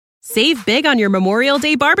Save big on your Memorial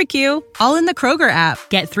Day barbecue, all in the Kroger app.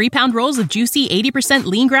 Get 3-pound rolls of juicy 80%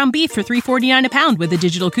 lean ground beef for $3.49 a pound with a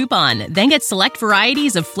digital coupon. Then get select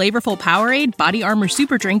varieties of flavorful Powerade, Body Armor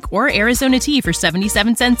Super Drink, or Arizona tea for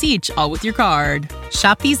 77 cents each, all with your card.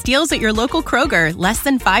 Shop these deals at your local Kroger, less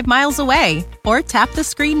than 5 miles away. Or tap the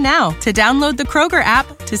screen now to download the Kroger app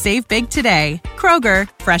to save big today. Kroger,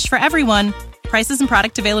 fresh for everyone. Prices and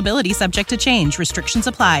product availability subject to change. Restrictions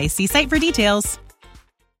apply. See site for details.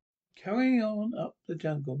 Carrying on up the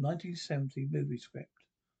jungle, 1970 movie script.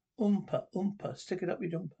 Oompa, stick it up your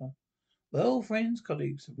jumper. Well, friends,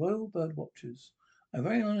 colleagues, royal bird watchers, I'm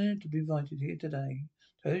very honoured to be invited here today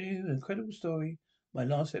to tell you an incredible story, my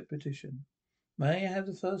last expedition. May I have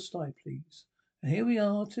the first slide, please? And here we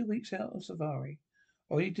are, 2 weeks out of safari,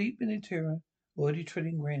 already deep in the interior, already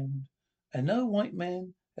treading ground. And no white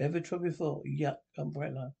man ever trod before. Yuck,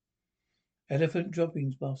 umbrella. Elephant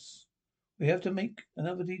droppings, boss. We have to make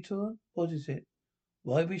another detour? What is it?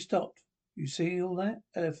 Why we stopped? You see all that?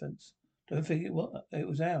 Elephants. Don't think it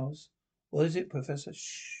was ours. What is it, Professor?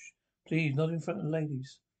 Shh. Please, not in front of the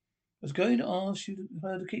ladies. I was going to ask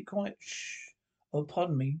her to keep quiet. Shh. Oh,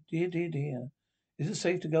 pardon me. Dear. Is it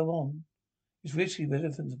safe to go on? It's risky with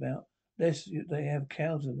elephants about, lest they have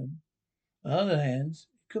cows in them. On the other hand,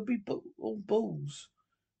 it could be all bulls.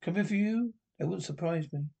 Coming for you? That wouldn't surprise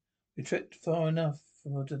me. We trekked far enough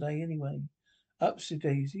for today anyway.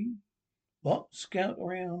 Upsidasi. What? Scout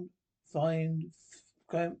around. Find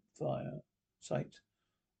campfire site.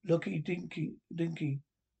 Dinky,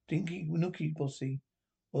 nookie, bossy.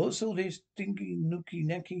 What's all this dinky,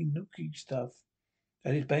 nookie stuff?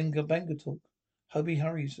 That is banga talk. Hope he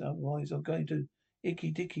hurries, otherwise I'm going to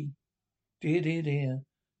icky dicky. Dear.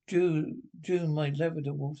 June, my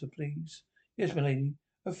lavender water, please. Yes, my lady.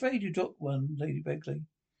 Afraid you dropped one, Lady Bagley.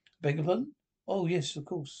 Beg your pardon? Oh, yes, of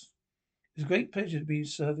course. It's a great pleasure to be of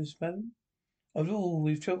service, madam. After all,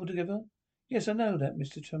 we've travelled together. Yes, I know that,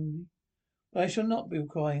 Mr. Chumley. But I shall not be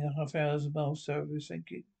requiring a half-hour's mile service,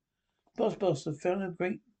 thank you. Boss, I've found a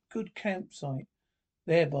good campsite.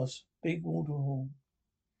 There, boss. Big waterhole.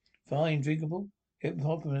 Fine, drinkable.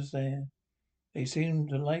 Hippopotamus there. They seem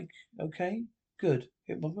to like, okay? Good.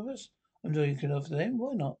 Hippopotamus? I'm drinking off them.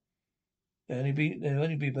 Why not? They'll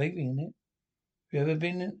only be bathing in it.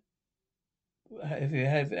 If you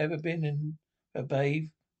have ever been in a bathe,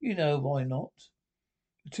 you know why not.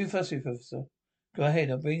 You're too fussy, Professor. Go ahead,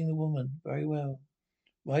 I'm bringing the woman. Very well.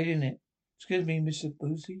 Right in it. Excuse me, Mr.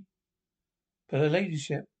 Boosey. But her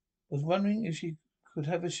ladyship was wondering if she could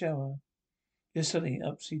have a shower. Yes, certainly,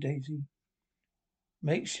 Upsidasi.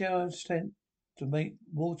 Make shower tent to make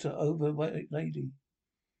water over lady.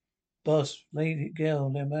 Boss, lady,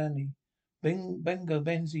 girl, lemani. Bengo,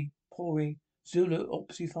 benzi, pori, zulu,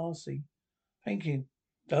 opsi, farsi. Thank you.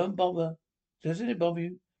 Don't bother. Doesn't it bother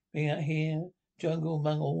you being out here, jungle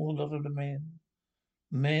among all lot of the men?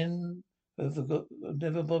 Men have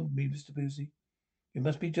never bothered me, Mr. Boosey. You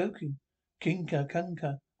must be joking. Kinka,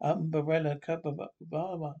 kanka, umbrella, kababa.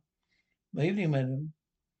 Good evening, madam.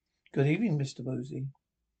 Good evening, Mr. Boosey.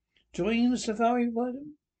 Enjoying the safari,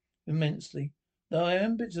 madam? Immensely. Though I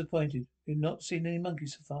am a bit disappointed. You've not seen any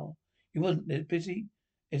monkeys so far. You wouldn't. They're busy.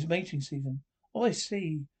 It's mating season. Oh, I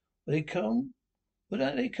see. Will they come?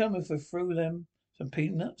 Wouldn't they come if I threw them some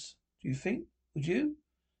peanuts? Do you think? Would you?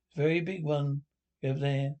 It's a very big one you have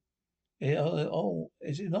there.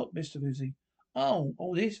 Is it not, Mr. Boosey?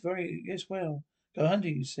 Yes, well. Go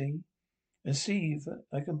hunting, you see. And see if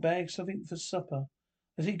I can bag something for supper.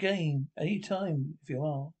 I see game. Any time, if you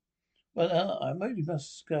are. Well, I really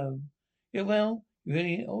must go. Yeah, well,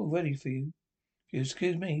 really all ready for you. If you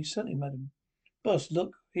excuse me, certainly, madam. Boss,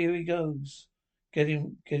 look, here he goes. Get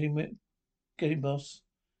him, boss.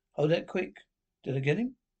 Hold that quick. Did I get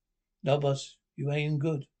him? No, boss, you ain't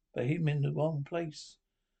good, but him in the wrong place.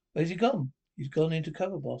 Where's he gone? He's gone into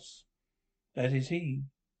cover, boss. That is he.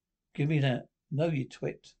 Give me that. No, you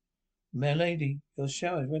twit. My lady, your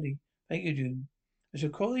shower is ready. Thank you, June. I shall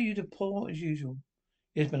call you to pour as usual.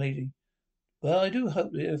 Yes, my lady. Well, I do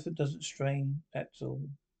hope the elephant doesn't strain, that's all.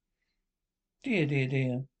 Dear.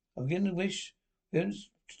 I begin to wish we hadn't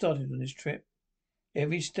started on this trip.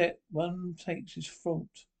 Every step one takes is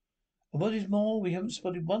fraught. And what is more, we haven't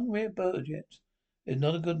spotted one rare bird yet. It's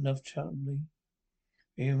not a good enough, Chumley.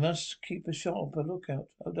 You must keep a sharper lookout.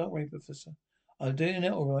 Oh, don't worry, Professor. I'm doing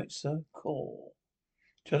it all right, sir. Call.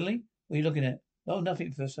 Chumley, what are you looking at? Oh,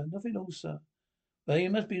 nothing, Professor. Nothing at all, sir. Well,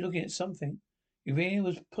 you must be looking at something. Your ear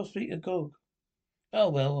was possibly a gog. Oh,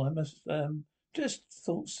 well, I must, just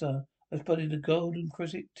thought, sir. I spotted the golden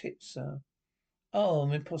crescent tits, sir. Oh,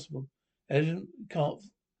 impossible. I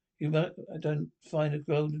don't find a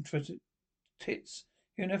golden crescent tits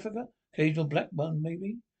Here in Africa? Occasional black one,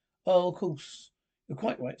 maybe? Oh, of course. You're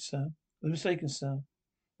quite right, sir. I was mistaken, sir.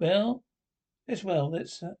 Well, let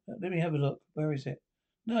me have a look. Where is it?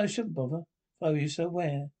 No, I shouldn't bother. If I were you, sir,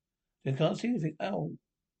 where? I can't see anything. Oh,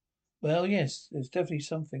 well, yes, there's definitely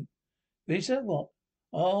something. Really, sir? What?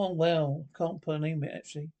 Oh, well, can't put a name on it,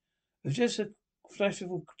 actually. It was just a flash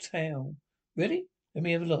of a tail. Really? Let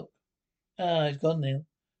me have a look. Ah, it's gone now.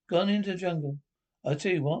 Gone into the jungle. I'll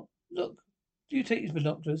tell you what. Look, do you take these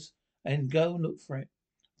binoculars and go and look for it?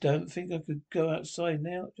 Don't think I could go outside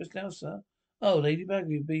just now, sir. Oh, Lady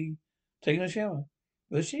Bagley would be taking a shower.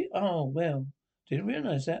 Was she? Oh, well, didn't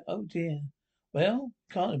realise that. Oh, dear. Well,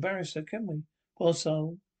 can't embarrass her, can we? Poor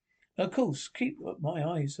soul. Of course, keep my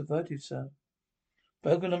eyes averted, sir.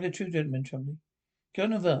 Spoken like a true gentleman, Chumley. Go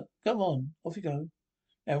and avert. Go on. Off you go.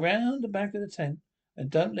 Now round the back of the tent, and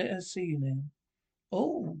don't let her see you now.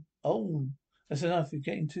 Oh, that's enough. You're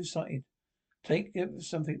getting too excited. Take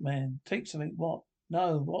something, man. Take something. What?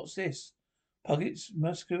 No, what's this? Puggets,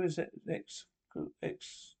 muscular's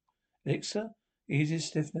elixir? Easy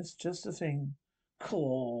stiffness, just the thing.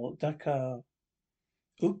 Core, Dakar.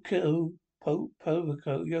 Uko,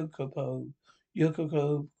 Povico, Yokopo.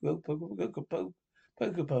 Yokoko, Yokopo,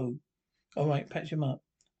 Pokopo. All right, patch him up.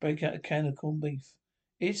 Break out a can of corned beef.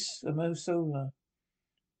 It's the most solar.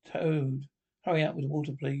 Toad. Hurry up with the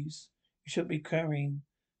water, please. You shouldn't be carrying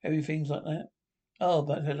heavy things like that. Oh,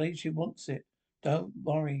 but her ladyship wants it. Don't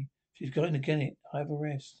worry. She's going to get it. Have a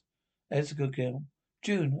rest. That's a good girl.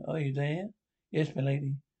 June, are you there? Yes, my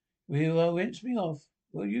lady. Will you rinse me off?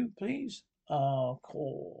 Will you, please? Ah,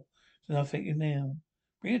 core. So I thank you now.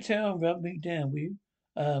 Bring a towel and rub me down, will you?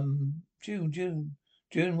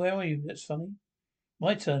 June, where are you? That's funny.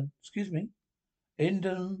 My turn. Excuse me.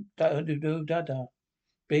 Indum da do do da da.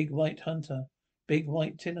 Big white hunter. Big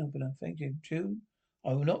white tin opener. Thank you. June,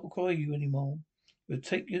 I will not require you any more. You'll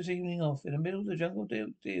take your evening off in the middle of the jungle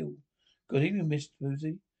deal. Good evening, Mr.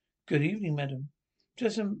 Boosey. Good evening, madam.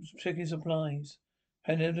 Just some checking supplies.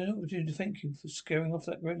 And an opportunity to thank you for scaring off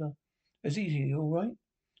that gorilla. It's easy, you all right?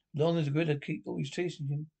 As long as the gorilla keeps always chasing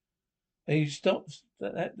you. And he stops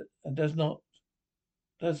and does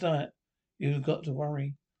that, you've got to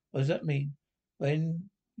worry. What does that mean? When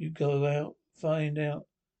you go out, find out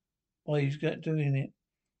why he's doing it.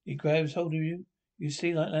 He grabs hold of you, you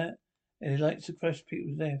see like that, and he likes to crush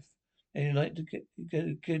people to death. And he like to get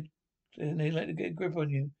a good, and they like to get a grip on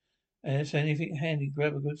you. And if anything handy,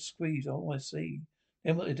 grab a good squeeze. Oh, I see.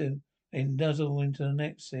 Then what they do? They nuzzle into the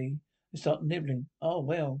neck, see, and start nibbling. Oh,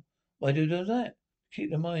 well, why do that? Keep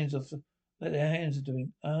their minds off what their hands are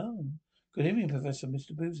doing. Oh, good evening, Professor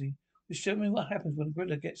Mr. Boosey. Just show me what happens when a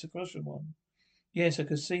gorilla gets across from one. Yes, I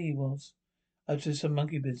could see he was. Up to some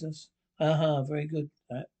monkey business. Aha, very good,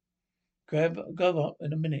 that. Go up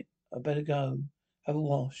in a minute. I better go. Have a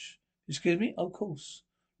wash. Excuse me? Of course.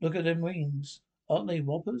 Look at them rings. Aren't they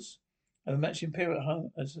whoppers? I have a matching pair at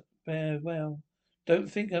home as well. Don't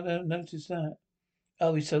think I've noticed that.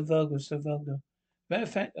 Oh, he's so vulgar, so vulgar. Matter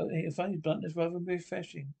of fact, I find his bluntness rather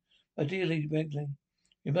refreshing. My dear Lady Bagley,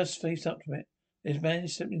 you must face up to it. This man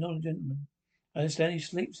is simply not a gentleman. I understand he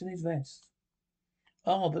sleeps in his vest.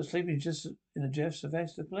 Oh, but sleeping just in a Jeff's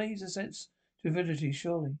vest displays a sense to virility,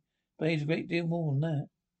 surely. But he's a great deal more than that.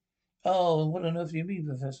 Oh, and what on earth do you mean,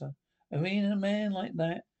 Professor? I mean, a man like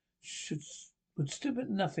that should would stoop at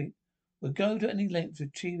nothing, would go to any length to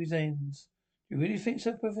achieve his ends. Do you really think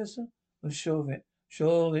so, Professor? I'm sure of it.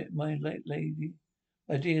 Sure of it, my lady,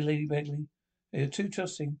 my dear Lady Bagley. You're too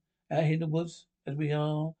trusting. Out here in the woods, as we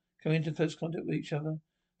are, coming into close contact with each other,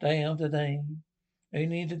 day after day. They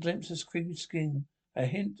need a glimpse of creamy skin, a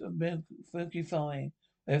hint of milky thigh.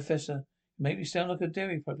 Professor, you make me sound like a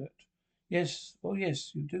dairy product. Yes, oh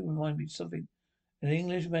yes, you do remind me of something. An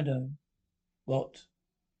English meadow. What?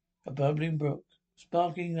 A bubbling brook,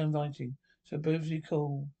 sparkling and inviting, so beautifully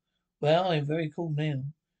cool. Well, I am very cool now.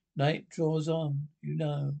 Night draws on, you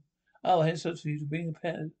know. Oh, I had such for you to bring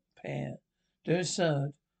a pair. They're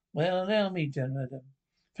served. Well, allow me, madam.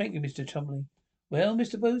 Thank you, Mr. Chumley. Well,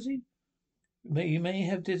 Mr. Boosey, you may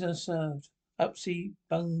have dinner served. Upsy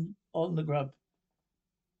bung on the grub.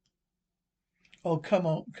 Oh, come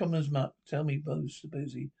on, come as muck. Tell me, Mr.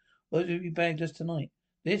 Boosey, what have you bagged us tonight?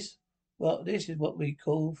 This? Well, this is what we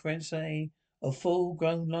call, friends say, a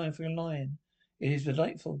full-grown lion for a lion. It is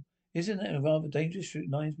delightful. Isn't it a rather dangerous shoot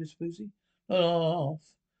lions, Mr. Boosey? Not off.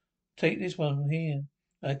 Take this one here.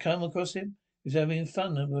 I come across him. He's having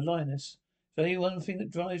fun with a lioness. There's only one thing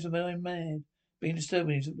that drives a man mad. Being disturbed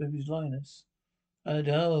with his lioness. And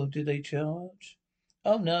oh, did they charge?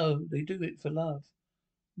 Oh no, they do it for love.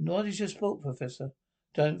 What is your sport, Professor?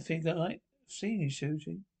 Don't think I like seeing you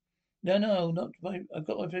shooting. No, not my. I've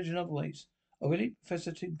got my pleasure in other ways. Oh, really?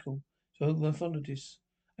 Professor Tinkle, so ornithologist.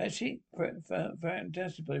 Actually,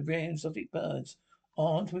 fantastic, but rare and exotic birds.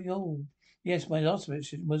 Aren't we all? Yes, my last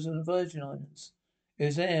mission was on the Virgin Islands. It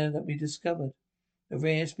was there that we discovered the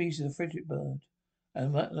rare species of frigate bird.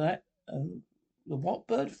 And the what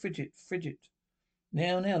bird? Frigate.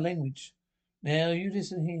 Now, language. Now, you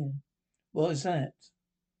listen here. What is that?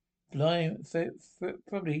 Blind,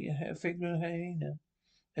 probably a figure of hyena.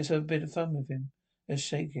 Let's have a bit of fun with him. Let's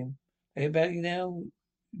shake him. Hey, Bagley, now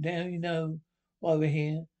you know why we're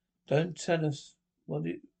here. Don't tell us what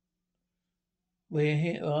are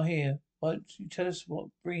here. Why don't you tell us what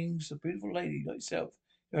brings a beautiful lady like yourself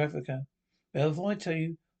to Africa? Well, if I tell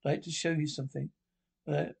you, I'd like to show you something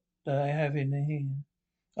that I have in here.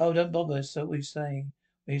 Oh, don't bother, so we say.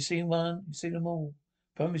 When you've seen one, you've seen them all.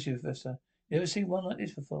 Promise you, Professor. You ever seen one like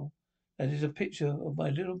this before? That is a picture of my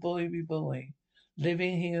little boy,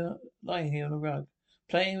 lying here on a rug,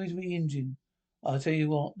 playing with me engine. I'll tell you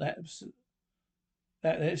what, that soon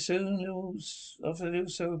after the little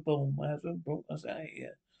silver bomb, my husband brought us out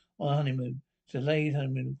here on a honeymoon. It's a late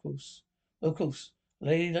honeymoon, of course. Of course, a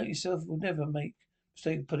lady like yourself would never make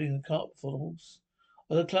mistake of putting the cart before the horse,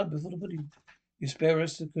 or the club before the pudding. You spare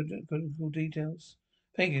us the critical details.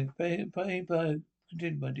 Thank you.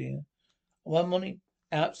 Continue, my dear. One morning,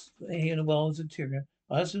 out here in the wilds of interior,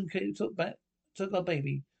 my husband took our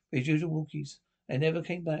baby for his usual walkies. They never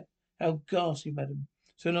came back. How ghastly, madam.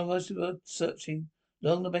 Soon I was searching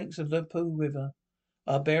along the banks of the Po River.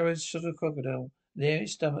 Our bearers shot a crocodile. There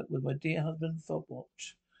its stomach with my dear husband fob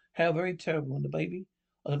watch. How very terrible. And the baby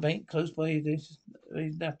on the bank close by his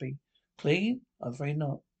nappy. Clean? I'm afraid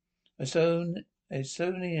not. It's so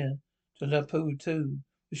near to La Po too.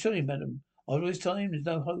 But surely, madam, all this time there's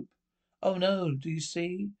no hope. Oh no, do you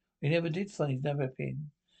see? We never did find his nappy.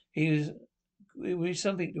 It was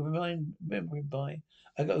something to remember him by.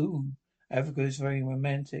 I go, ooh, Africa is very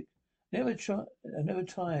romantic. I never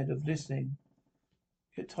tired of listening.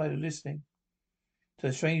 Get tired of listening to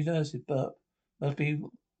the strange nurses burp.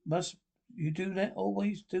 Must you do that?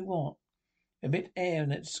 Always do what? Emit air in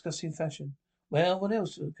that disgusting fashion. Well, what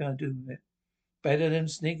else can I do with it? Better than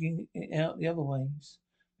sneaking it out the other ways.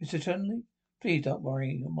 Mr. Chumley, please don't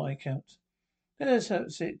worry on my account. Let us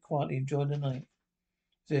sit quietly and enjoy the night.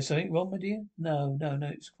 Is there something wrong, my dear? No,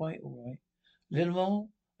 it's quite all right. A little more?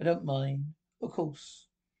 I don't mind. Of course.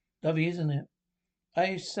 Lovely, isn't it?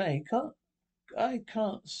 I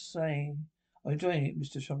can't say I'm enjoying it,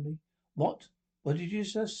 Mr. Chumley. What? What did you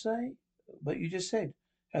just say? What you just said?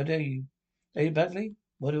 How dare you? Lady Bagley,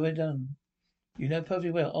 what have I done? You know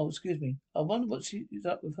perfectly well. Oh, excuse me. I wonder what is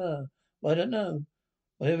up with her. Well, I don't know.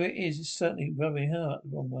 Whatever it is, it's certainly rubbing her up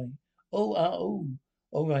the wrong way. Oh.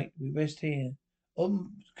 All right, we rest here.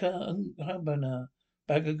 Hambana.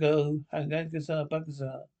 Bagago. Hangagaza.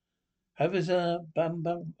 Bagaza. Havaza.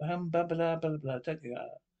 Bambabala. Blah. Taka.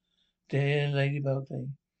 Dear Lady Bagley.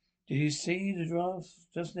 Did you see the draft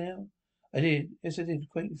just now? I did. Yes, I did.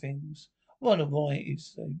 Quaint things. I wonder why it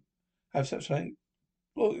is they have such like.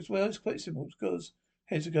 Well, it's quite simple. It's because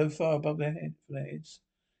heads go far above for their heads.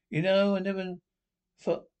 You know, I never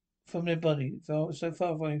thought from their body. So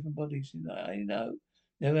far away from bodies. I know.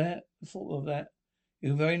 Never thought of that.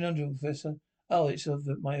 You're very knowledgeable, Professor. Oh, it's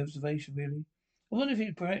my observation, really. I wonder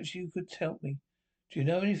if perhaps you could help me. Do you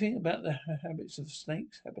know anything about the habits of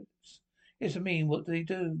snakes? Habits? Yes, I mean, what do they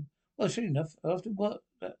do? Well, sure enough, I often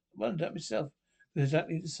wondered that myself. They're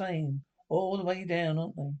exactly the same. All the way down,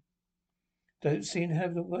 aren't they? Don't seem to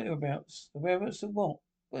have the whereabouts. The whereabouts of what?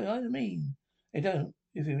 Well, I mean, they don't.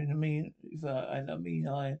 If you mean, if I mean,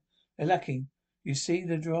 they're lacking. You see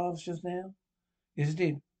the drafts just now? Yes, I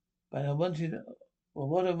did. But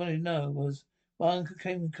what I wanted to know was, one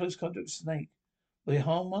came in close contact with a snake. Will it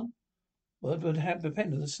harm one? Well, it would have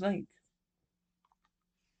depend on the snake.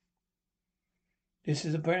 Here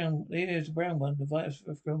is a brown one, the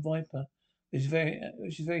African viper, which is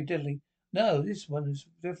very deadly. No, this one is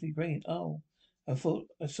definitely green. Oh, I sort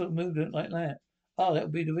of moved it like that. Oh, that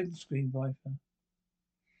would be the windscreen viper.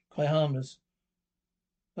 Quite harmless.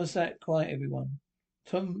 What's that? Quiet, everyone.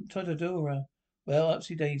 Totodora. Well,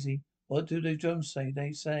 Upsy Daisy. What do the drums say?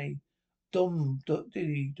 They say, dum,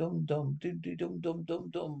 diddy, dum, diddy, dum,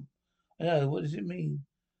 dum. I know. What does it mean?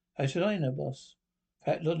 How should I know, boss?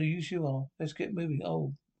 Fat lot of use you are. Let's get moving.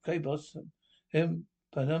 Oh, okay, boss. Him,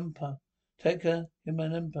 panumpa. Take her, him,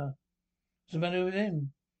 panumpa. What's the matter with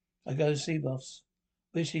him? I go to sea, boss.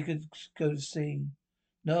 Wish he could go to sea.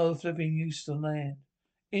 No flipping use to land.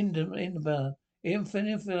 Inba.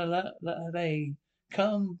 Infinite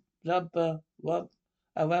come lubba wab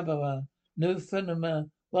awabara. No phenomena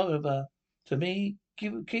wababa. To me,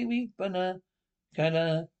 Kiwi, Bana,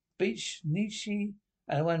 Kana, Beach, Nishi,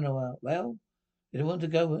 and Wanoa. Well, they don't want to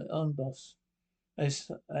go on, boss. I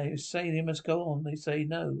say they must go on. They say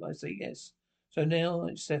no. I say yes. So now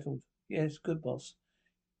it's settled. Yes, good boss.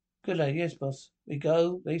 Good lady, yes, boss. We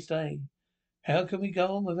go, they stay. How can we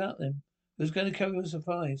go on without them? Who's going to carry a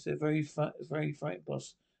surprise? They're very fright,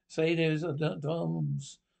 boss. Say there's a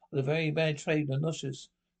drums. The very bad trade, the Noshas.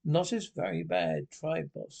 Noshas, very bad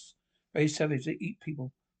tribe, boss. Very savage. They eat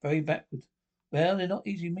people. Very backward. Well, they're not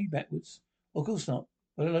eating me backwards. Of course not.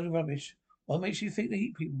 What a load of rubbish. What makes you think they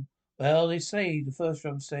eat people? Well, they say, the first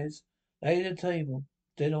drum says, lay the table,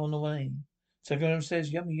 dead on the way. Second drum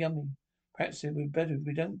says, yummy, yummy. Perhaps it would be better if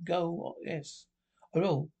we don't go. Yes.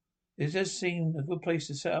 Oh, it does seem a good place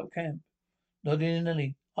to set up camp. Not in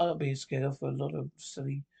Nelly. I'm not being scared off for a lot of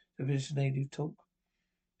silly British native talk.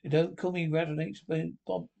 They don't call me Radonate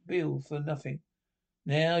Bob Bill for nothing.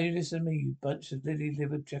 Now you listen to me, you bunch of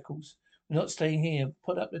lily-livered jackals. We're not staying here.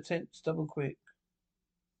 Put up the tents double quick.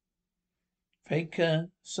 Faker,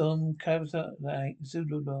 Som, Kavata,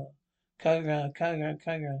 Zulula, Kaga.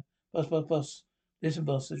 Boss. Listen,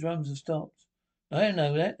 boss, the drums have stopped. I don't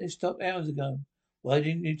know that. They stopped hours ago. Why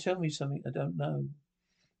didn't you tell me something? I don't know.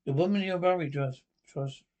 The woman you're worried,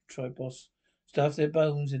 tried boss. Stuffed their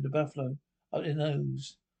bones in the buffalo up their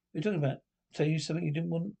nose. What are you talking about? I'm telling you something you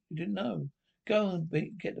didn't know. Go and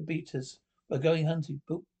get the beaters. We're going hunting.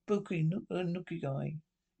 Nookie guy.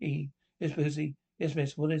 Yes, Boosey. Yes,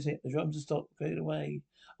 miss. What is it? The drums are stopped. Get away.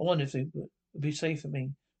 I wonder if it would be safe for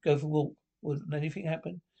me. Go for a walk. Wouldn't anything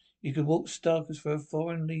happen? You could walk stark as for a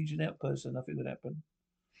foreign legion outpost and nothing would happen.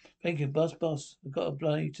 Thank you, boss. I've got a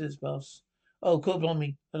blighters, boss. Oh, God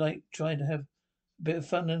blimey. I like trying to have a bit of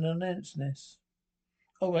fun in an ant's nest.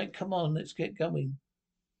 All right, come on, let's get going.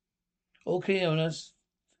 All clear on us.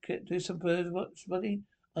 Do some bird watch, buddy?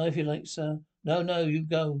 If you like, sir. No, you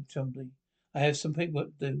go, Chumley. I have some paperwork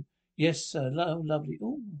to do. Yes, sir. Lovely.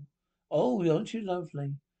 Ooh. Oh, aren't you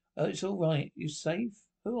lovely? Oh, it's all right. You safe?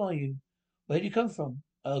 Who are you? Where do you come from?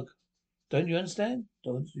 Ugh. Don't you understand?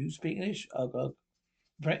 Don't you speak English? Ugh.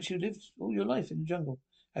 Perhaps you lived all your life in the jungle.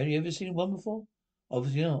 Have you ever seen one before?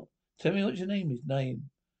 Obviously not. Tell me what your name is.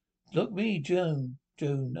 Name. Look me, June.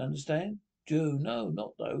 June, understand? June, no,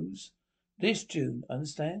 not those. This June,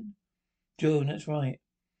 understand? June, that's right.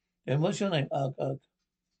 Then what's your name? Ugh.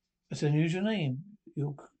 It's an unusual name.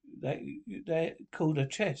 They called a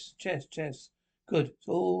chess. Good. It's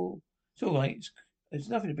all right. It's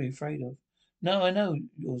nothing to be afraid of. No, I know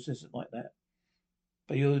yours isn't like that.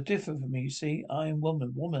 But you're different from me, you see. I am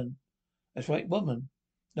woman. That's right, woman.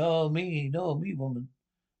 No, me, woman.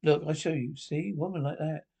 Look, I show you. See, woman like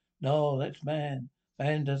that. No, that's man.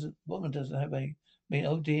 Woman doesn't have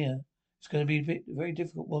oh dear. It's going to be very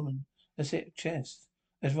difficult, woman. That's it, chest.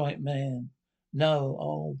 That's right, man. No,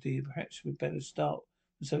 oh dear, perhaps we'd better start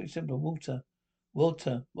with something simple. Water,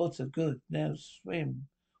 good. Now swim.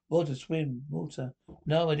 Water.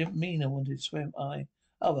 No, I didn't mean I wanted to swim. I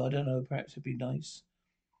don't know, perhaps it'd be nice.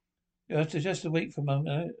 You have to just wait for a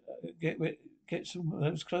moment. Get some of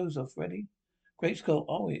those clothes off. Ready? Great Scott!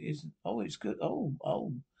 Oh, it isn't. Oh, it's good.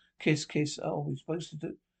 Oh. Kiss. Oh, We're supposed to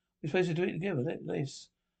do it together. That's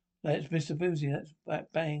Mr. Boosey. That's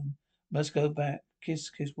back. Bang. Must go back.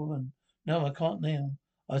 Kiss, woman. No, I can't now.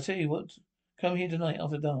 I'll tell you what. Come here tonight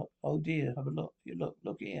after dark. Oh dear. Have a look.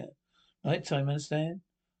 Look here. Night time. Understand?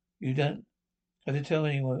 You don't have to tell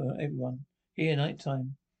everyone. Here, night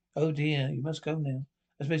time. Oh dear. You must go now.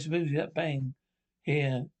 That's Mr. Boosey. That bang.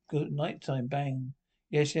 Here. Good night time. Bang.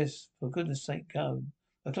 Yes. For goodness sake, go.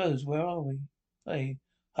 The clothes. Where are we? Hey.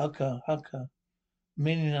 Hucker.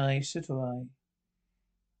 Minai Sitorai.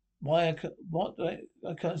 What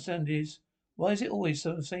I can't stand is, why is it always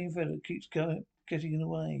the same fella that keeps getting in the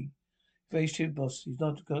way? Very stupid, boss. He's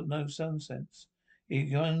not got no sun sense. He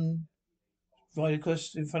can right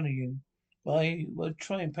across in front of you. Why, well,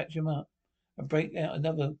 try and patch him up and break out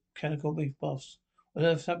another cannibal beef, boss. What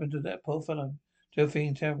earth's happened to that poor fellow? Still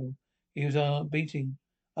feeling terrible. He was beating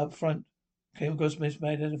up front. Came across Miss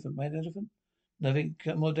Mad Elephant. Mad Elephant? Nothing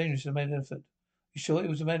more dangerous than a mad elephant. You sure it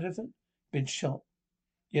was a mad elephant? Been shot.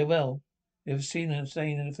 Yeah, well, you ever seen an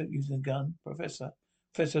insane elephant using a gun? Professor,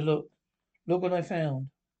 look. Look what I found.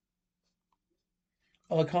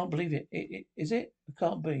 Oh, I can't believe it. Is it? It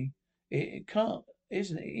can't be. It can't.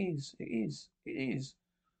 Isn't it? It is.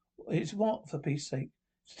 It's what, for peace sake?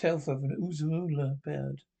 It's a tale from an Oozlum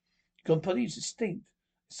bird. Completely extinct.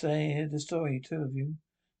 Say the story, two of you.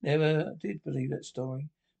 Never did believe that story.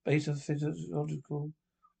 Based on physiological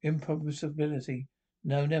improbability.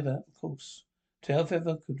 No, never, of course. Tail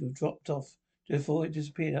feather could have dropped off before it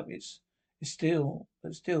disappeared up. It's still,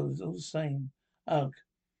 it's all the same. Ugh.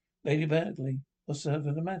 Lady Bagley, what's the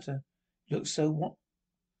matter? You look so what?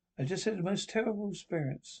 I just had the most terrible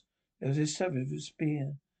spirits. There was this savage with a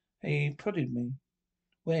spear. He prodded me.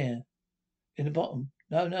 Where? In the bottom.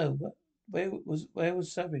 No, no. Where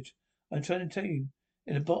was Savage? I'm trying to tell you.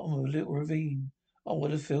 In the bottom of a little ravine. Oh,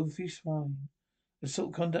 what a filthy swine. The sort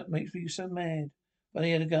of conduct makes me so mad. But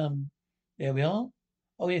he had a gun. There we are.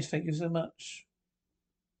 Oh yes, thank you so much.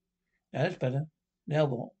 Now that's better. Now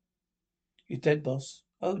what? He's dead, boss.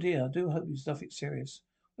 Oh dear, I do hope it's nothing serious.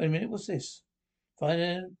 Wait a minute, what's this?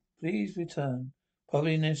 Finder, please return.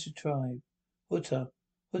 Probably Nosha tribe. Hutta,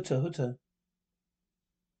 hutta, hutta.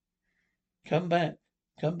 Come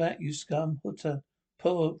back, you scum. Hutta,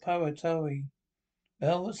 Paratari.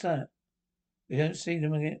 Well, what's that? We don't see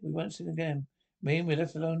them again. We won't see them again. Mean we're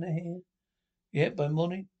left alone here? Yet by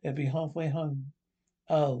morning they'll be halfway home.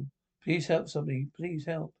 Oh, please help somebody. Please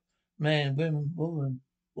help. Man, woman,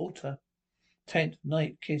 water. Tent,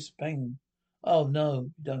 night, kiss, bang. Oh no,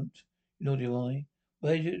 you don't. Nor do I.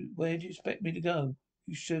 Where'd you expect me to go?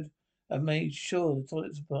 You should have made sure the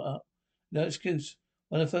toilets are put up. No excuse.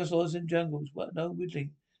 One of the first laws in jungles, but no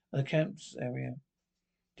whittling in the camps area.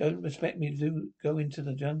 Don't expect me to go into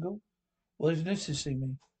the jungle? What is necessary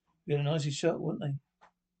me? You got a nicely shot, wouldn't they?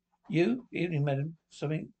 You? Evening, madam.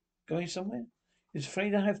 Going somewhere? It's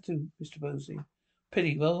afraid I have to, Mr. Boosey.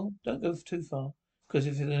 Pity. Well, don't go too far, because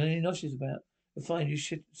if there are any Noshas about, they'll find you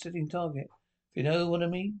sitting target. If you know what I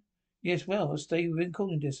mean? Yes, well, I'll stay within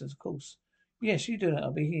calling distance, of course. Yes, you do that.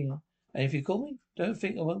 I'll be here. And if you call me, don't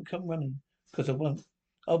think I won't come running, because I won't.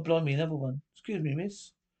 Oh, blimey, another one. Excuse me,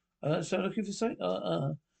 miss. So looking for something?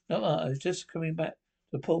 No, I was just coming back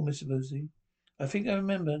to poor Mr. Boosey. I think I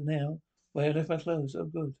remember now where I left my clothes. Oh,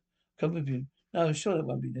 good. Come with you. No, I'm sure that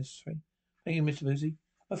won't be necessary. Thank you, Mr. Boosey.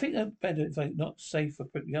 I think I'd better if I'm not safe for a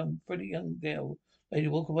pretty young girl lady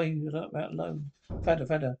walk away out alone.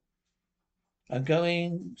 Fadder. I'm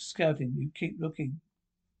going scouting. You keep looking.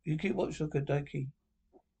 You keep watch. Look at Dikey.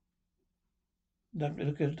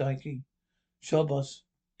 Look at Dikey. Sure, boss.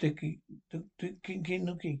 Dinky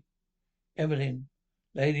Nookie. Evelyn.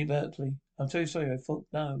 Lady Berkeley. I'm so sorry. I thought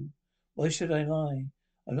no. Why should I lie?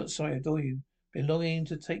 I'm not sorry. I adore you. Been longing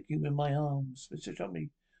to take you in my arms. Mr. Chumley,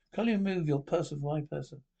 can't you move your person for my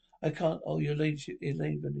person? I can't. Oh, your ladyship,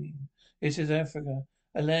 Evelyn. This is Africa,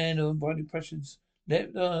 a land of embroidered impressions.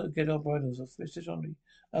 Let get our bridles off, Mr. Chumley.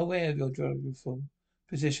 Aware of your dreadful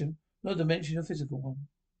position, not to mention a physical one.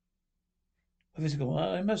 A physical one.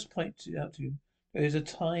 I must point it out to you. There is a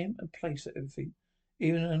time and place for everything,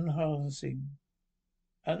 even unharnessing,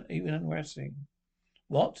 and even unresting.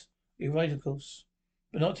 What? You're right, of course.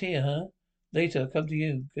 But not here, huh? Later, I'll come to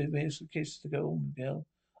you. Give me a kiss to go on, girl.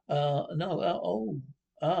 No,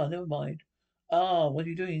 never mind. What are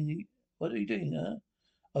you doing? What are you doing, huh?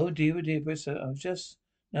 Oh dear, Professor. I was just,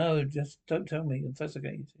 no, just don't tell me. I'm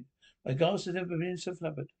fascinated. My glass has never been so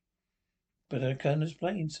flabbered. But I can't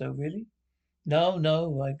explain, so really? No,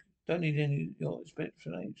 I don't need any of your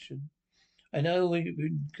explanation. I know where you've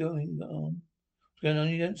been going on.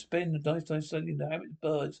 You don't spend the lifetime studying the habits of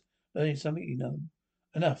birds, learning something you know.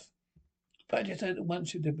 Enough. But I just had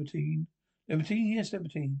once your libertine. Libertine, yes,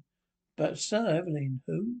 libertine. But Sir Evelyn,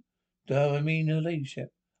 who? Do I mean her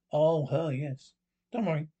ladyship? Oh, her, yes. Don't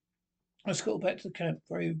worry. I'll escort back to the camp.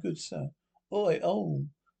 Very good, sir. Really,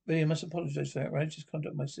 I must apologize for that. I just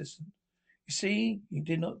contact my assistant. You see, you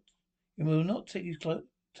will not take these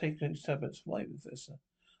tablets. Why, Professor?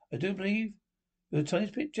 I do believe you're a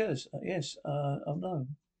tiny bit jealous. Yes, oh no.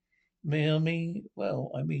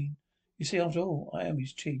 You see, after all, I am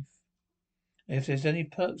his chief. And if there's any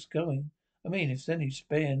perks going, if there's any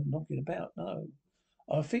spare knocking about, no.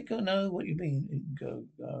 I think I know what you mean. Go.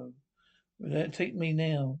 Take me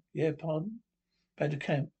now. Yeah, pardon? Back to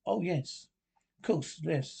camp. Oh, yes. Of course,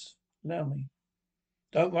 yes. Allow me.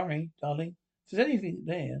 Don't worry, darling. If there's anything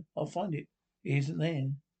there, I'll find it. It isn't there.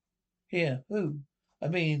 Here, who?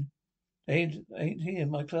 They ain't here,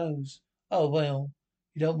 my clothes. Oh, well,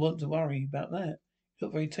 you don't want to worry about that. You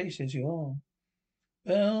look very tasty as you are.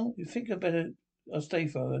 Well, you think I'll stay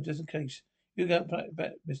for her, just in case. You go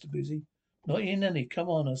back, Mr. Boosey. Not you, Nelly. Come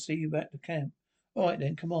on, I'll see you back to camp. All right,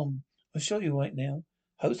 then, come on. I'll show you right now.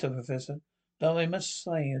 Hope so, Professor. Though I must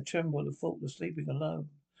say, I tremble at the thought of sleeping alone.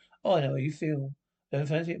 Oh, I know how you feel. I don't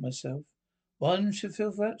fancy it myself. One should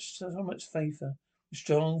feel so much safer. A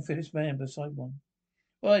strong, fierce man beside one.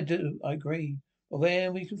 Well, I do. I agree. But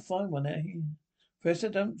where we can find one out here? Professor,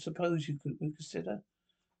 don't suppose you could consider?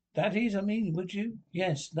 That is, would you?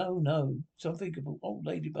 Yes, no. It's unthinkable. Oh,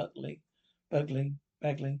 Lady Bagley. I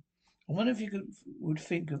wonder if you would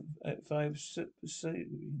think of if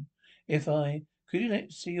I Could you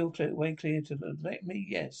see your way clear to let me?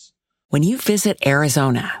 Yes. When you visit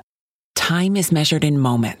Arizona, time is measured in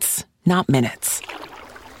moments, not minutes.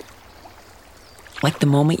 Like the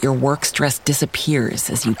moment your work stress disappears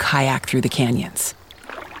as you kayak through the canyons.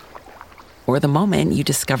 Or the moment you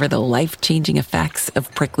discover the life-changing effects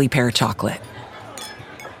of prickly pear chocolate.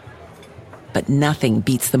 But nothing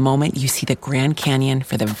beats the moment you see the Grand Canyon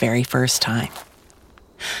for the very first time.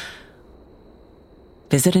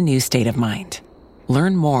 Visit a new state of mind.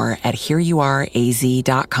 Learn more at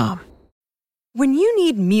hereyouareaz.com. When you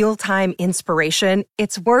need mealtime inspiration,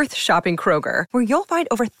 it's worth shopping Kroger, where you'll find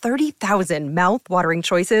over 30,000 mouth-watering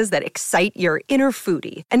choices that excite your inner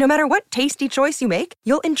foodie. And no matter what tasty choice you make,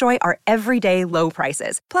 you'll enjoy our everyday low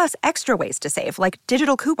prices, plus extra ways to save, like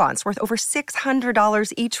digital coupons worth over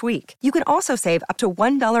 $600 each week. You can also save up to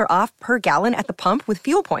 $1 off per gallon at the pump with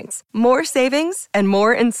fuel points. More savings and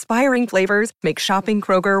more inspiring flavors make shopping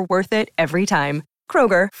Kroger worth it every time.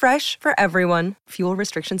 Kroger, fresh for everyone. Fuel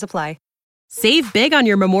restrictions apply. Save big on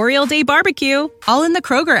your Memorial Day barbecue, all in the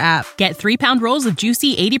Kroger app. Get 3-pound rolls of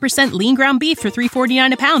juicy 80% lean ground beef for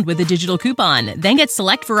 $3.49 a pound with a digital coupon. Then get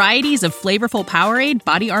select varieties of flavorful Powerade,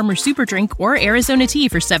 Body Armor Super Drink, or Arizona tea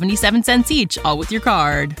for 77 cents each, all with your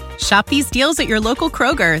card. Shop these deals at your local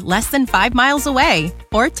Kroger, less than 5 miles away.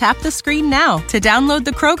 Or tap the screen now to download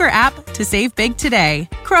the Kroger app to save big today.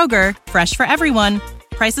 Kroger, fresh for everyone.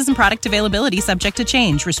 Prices and product availability subject to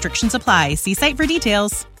change. Restrictions apply. See site for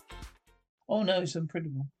details. Oh no, it's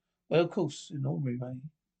unprintable. Well, of course, in an ordinary way.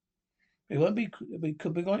 It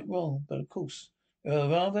could be quite wrong, but of course, there are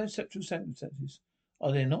rather exceptional circumstances,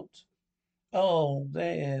 are there not? Oh,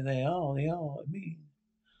 there they are. I mean,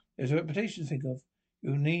 there's a reputation to think of.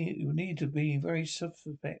 You need to be very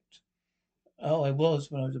suspect. Oh, I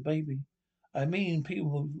was when I was a baby. I mean,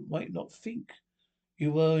 people might not think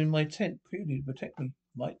you were in my tent purely to protect me,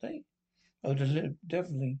 might they? Oh,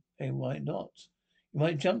 definitely, they might not. You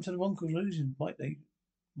might jump to the wrong conclusion, might they?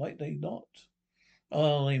 Might they not?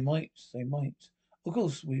 Oh, they might. Of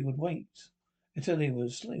course, we would wait until they were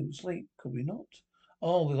asleep, could we not?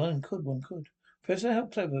 Oh, one could. Professor, how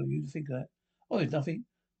clever of you to think that. Oh, it's nothing.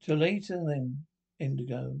 Till later then,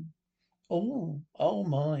 Indigo. Oh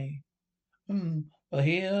my. Well,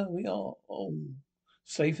 here we are. Oh,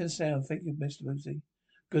 safe and sound. Thank you, Mr. Boosey.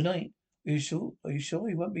 Good night. Are you sure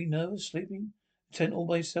you won't be nervous sleeping? Tent all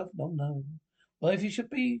by yourself? No. Well, if you should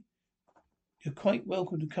be, you're quite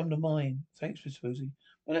welcome to come to mine. Thanks, Mr. Boosey.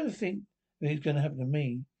 I never think it's going to happen to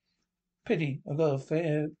me. Pity. I've got a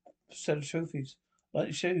fair set of trophies. I'd like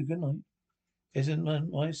to show you. Good night. This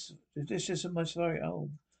isn't my story. Oh,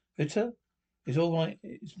 Victor? It's all right.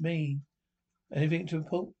 It's me. Anything to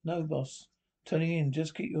report? No, boss. Turning in.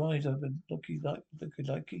 Just keep your eyes open. Nookie,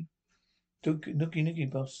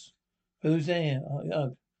 boss. Who's there?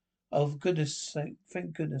 Oh, for goodness sake.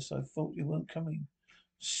 Thank goodness. I thought you weren't coming.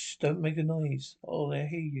 Shh, don't make a noise. Oh, they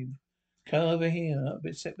hear you. Come over here. A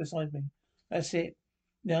bit sit beside me. That's it.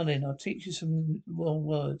 Now then, I'll teach you some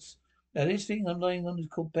words. Now, this thing I'm laying on is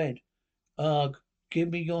called bed. Ugh, give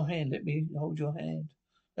me your hand. Let me hold your hand.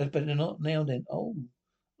 That's better than not. Now then. Oh,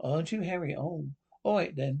 aren't you Harry? Oh, all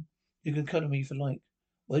right then. You can cuddle me if you like.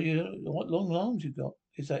 Well, what long arms you got?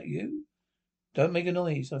 Is that you? Don't make a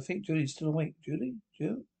noise. I think Julie's still awake. Julie?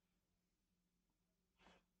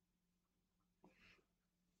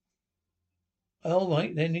 All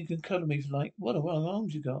right, then you can cuddle me if you like. What a long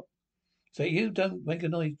arms you got. So you don't make a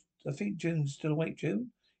noise. I think June's still awake,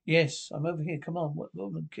 June? Yes, I'm over here. Come on, what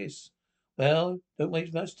woman kiss? Well, don't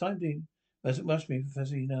waste much time, do you? Mustn't rush me,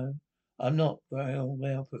 Professor, you know. I'm not very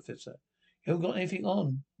well, Professor. You haven't got anything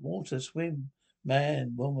on. Water, swim,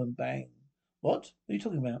 man, woman, bang. What are you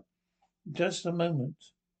talking about? Just a moment.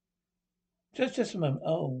 Just a moment.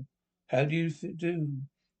 Oh, how do you do?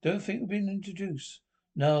 Don't think we've been introduced.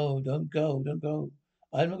 No, don't go.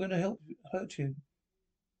 I'm not going to hurt you.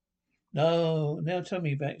 No, now tell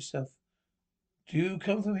me about yourself. Do you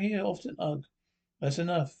come from here often? Ugh, that's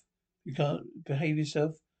enough. You can't behave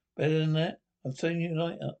yourself better than that. I'm telling you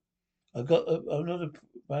right up.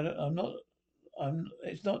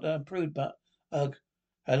 It's not that I'm prude, but, ugh.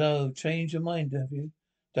 Hello, change your mind, have you?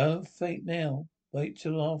 Don't faint now. Wait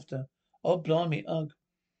till after. Oh, blimey, ugh.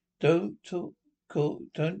 Don't talk,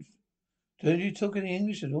 don't you talk any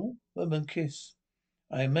English at all? Woman kiss.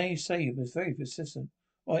 I may say you was very persistent.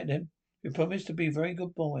 Right then. You promised to be a very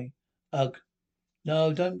good boy. Ugh.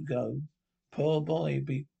 No, don't go. Poor boy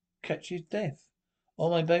catches death. Oh,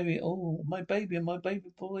 my baby. Oh, my baby and my baby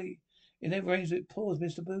boy. It never ends with paws,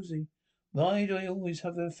 Mr. Boosey. Why do I always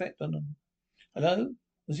have an effect on them? Hello?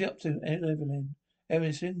 What's he up to? Evelyn.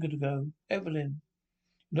 Evelyn, soon good to go. Evelyn.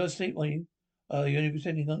 You're not asleep, are you? Oh, you're only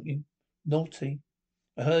pretending, aren't you? Naughty.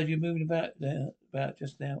 I heard you moving about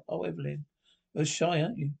just now. Oh, Evelyn. You're shy,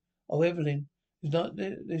 aren't you? Oh, Evelyn.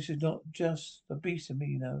 This is not just a beast of me,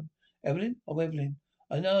 you know. Evelyn? Oh, Evelyn.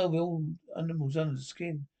 I know we're all animals under the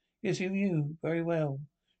skin. Yes, you knew very well.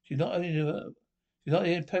 She's not only she's not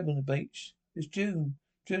the only pebble on the beach. It's June.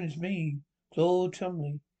 June, it's me, Claude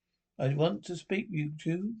Chumley. I want to speak with you,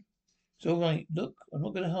 June. It's all right. Look, I'm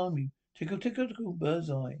not going to harm you. Tickle, tickle, tickle,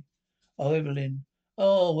 bird's eye. Oh, Evelyn.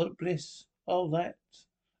 Oh, what bliss. Oh, that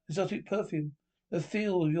exotic perfume. The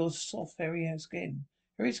feel of your soft, hairy skin.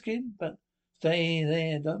 Hairy skin? But stay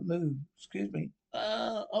there. Don't move. Excuse me.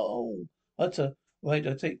 Ah, oh. Utter. Right,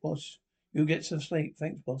 I take boss. You get some sleep.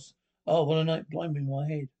 Thanks, boss. Oh, what a night blinding my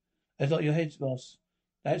head. That's not your head, boss.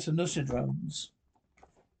 That's the Nosha drums.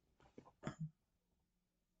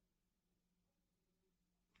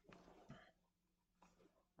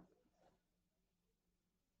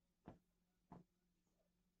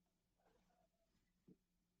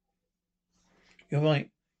 You're right.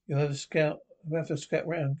 You have a scout. You have to scout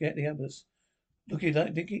round. Get the others. Looky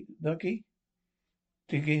like Dicky, Nookie,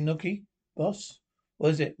 Dicky, Nookie, boss.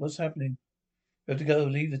 What is it? What's happening? We have to go.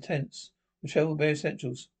 Leave the tents. We travel bare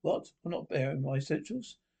essentials. What? I'm not bearing my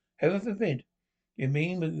essentials. Heaven forbid. You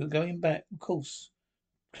mean we're going back? Of course.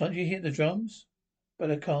 Can't you hear the drums?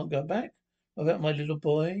 But I can't go back. What about my little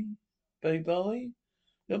boy? Baby boy?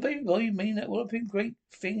 Little baby boy? You mean that walloping great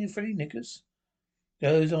thing in Freddie Knickers?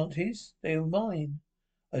 Those aren't his. They were mine.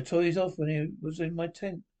 I tore his off when he was in my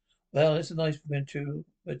tent. Well, that's a nice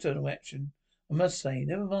maternal action, I must say.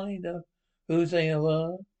 Never mind who they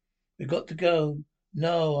were. We've got to go.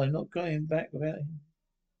 No, I'm not going back without him.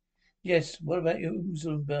 Yes, what about your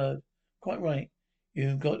Oozlum bird? Quite right.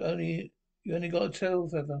 You only got a tail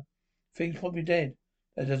feather. Thing's probably dead.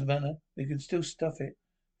 That doesn't matter. We can still stuff it.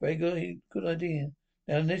 Very good idea.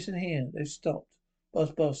 Now listen here. They've stopped.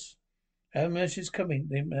 Boss. How much is coming?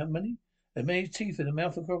 How many? As many teeth in the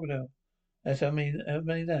mouth of a crocodile. That's how many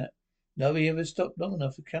that? Nobody ever stopped long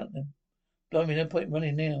enough to count them. Blimey, no point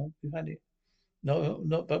running now. We've had it. No,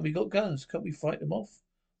 not, but we got guns. Can't we fight them off?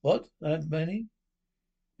 What? That many?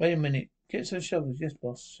 Wait a minute. Get some shovels. Yes,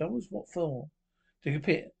 boss. Shovels? What for? Dig a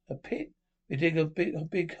pit. A pit? We dig a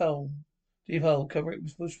big hole. Deep hole. Cover it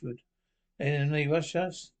with bushwood. And then they rush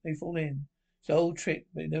us. They fall in. It's an old trick,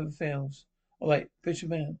 but it never fails. All right. Pitch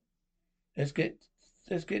them out. Let's get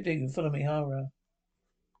digging. Follow me, hurrah.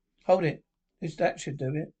 Hold it. That should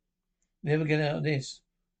do it. Never get out of this.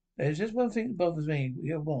 There's just one thing that bothers me.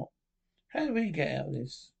 Yeah, what? How do we get out of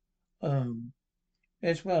this?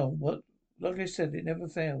 Yes, well, what? Like I said, it never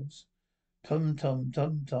fails. Tum tum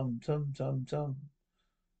tum tum tum tum tum.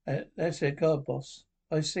 That's their guard boss.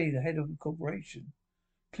 I see, the head of the corporation.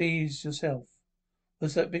 Please yourself.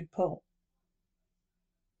 What's that big pot?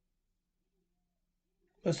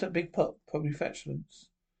 Probably flatulence.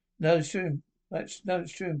 No, it's stewing. No,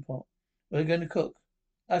 it's stewing pot. We're going to cook.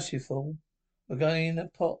 Us, you fool. We're going in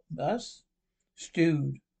that pot. Us?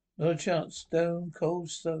 Stewed. Not a chance. Stone cold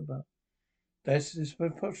sober. This is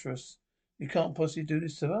preposterous. You can't possibly do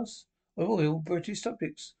this to us. We're all British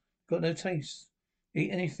subjects. Got no taste.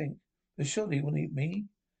 Eat anything. But surely you wouldn't eat me.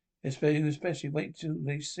 Especially wait till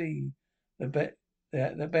they see the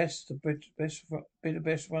best, bit of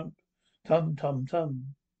best rump. Tum tum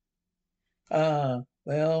tum. Ah,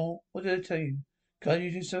 well, what did I tell you? Can't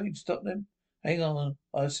you do something to stop them? Hang on,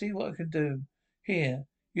 I'll see what I can do. Here,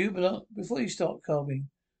 you belong before you start carving.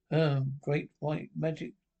 Great white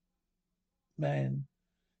magic man.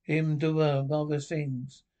 Him do marvelous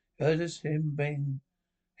things. Heard us, him bang.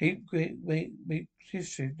 Heap great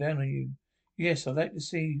history down on you. Yes, I'd like to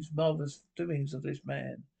see marvelous doings of this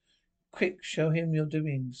man. Quick, show him your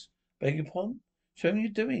doings. Beg your pardon? Show him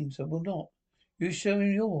your doings. I will not. You show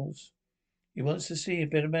him yours. He wants to see a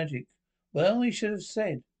bit of magic. Well, he should have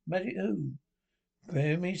said. Magic who?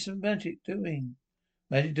 Bring me some magic doing.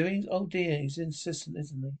 Magic doings? Oh dear, he's insistent,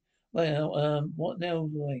 isn't he? Well, what now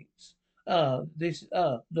waits?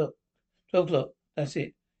 Look. 12 o'clock. That's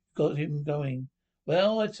it. Got him going.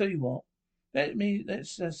 Well, I tell you what.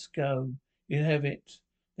 Let's go. You have it.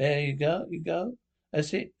 There you go.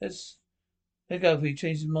 That's it. Let go if he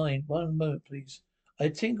changes his mind. One moment, please. I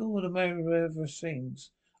tinkle with the marvelous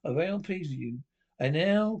things. I'm very pleased with you. I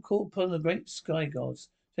now call upon the great sky gods.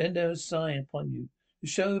 Send down a sign upon you. To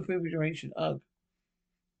show preparation. Ugh.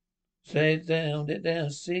 Let down,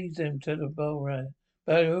 seize them to the barroom.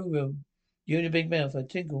 You and your big mouth, I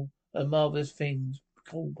tinkle at marvelous things.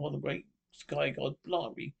 Call upon the great sky god.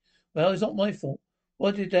 Blimey. Well, it's not my fault.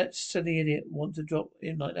 What did that silly idiot want to drop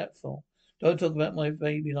in like that for? Don't talk about my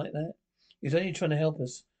baby like that. He's only trying to help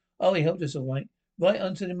us. Oh, he helped us all right. Right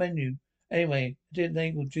onto the menu. Anyway, I did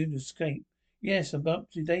enable June to escape. Yes, I'm up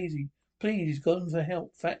to Daisy. Please, he's gone for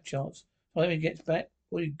help. Fat chance. Finally gets back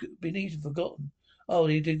what he'd been eaten forgotten. Oh,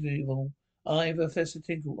 the indignity of all. I, Professor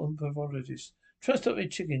Tinkle, Ornithologist. Trust up your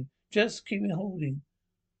chicken. Just keep it holding.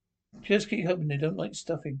 Just keep hoping they don't like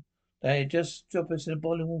stuffing. They just drop us in the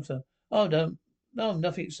boiling water. Oh, don't. No,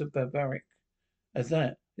 nothing so barbaric as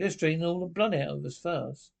that. Just drain all the blood out of us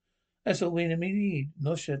first. That's all we need.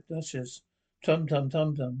 Noshas. Tum tum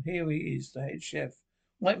tum tum. Here he is, the head chef.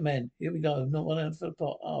 White man, here we go. Not one out for the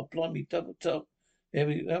pot. Oh, blimey, double top. There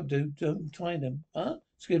we go. Don't tie them. Huh?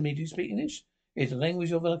 Excuse me, do you speak English? It's the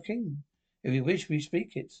language of our king. If you wish, we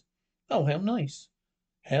speak it. Oh, how nice.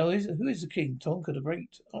 Who is the king? Tonka the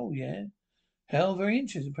Great. Oh, yeah. How very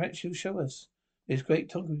interesting. Perhaps you'll show us. This great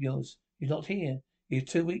Tonka of yours. He's not here. He's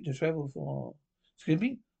too weak to travel far. Excuse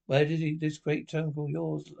me? Where did this great Tonka of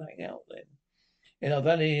yours hang out then? In our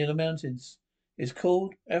valley in the mountains. It's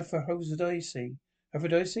called Aphrodisi.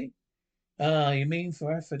 Aphrodisi? Ah, you mean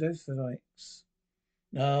for Aphrodites.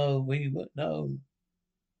 No.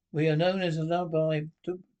 We are known as the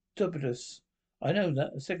Lubby-Dubbies. I know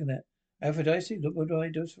that. Second that. Aphrodisi?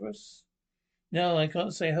 Lubby-Dubbies? No, I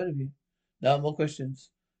can't say I heard of you. No more questions.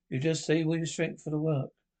 You just say all your strength for the work.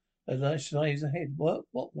 That lies ahead. Work?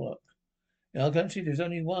 What work? In our country, there's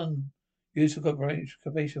only one useful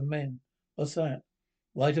occupation of men. What's that?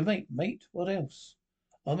 Why, to mate. Mate? What else?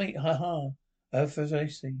 I'll mate. Ha ha.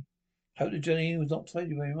 Aphrodisi. Hope the journey was not tired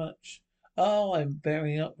you very much. Oh, I'm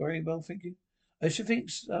bearing up very well, thank you. I should think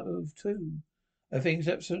so too. I think it's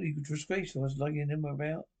absolutely disgraceful us lugging him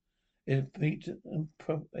about. It's meat and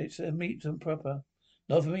proper.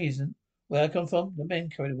 Not for me, isn't. Where I come from, the men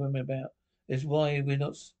carry the women about. It's why we're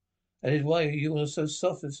not. That is why you are so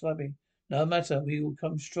soft and slubby. No matter, we will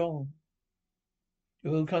come strong.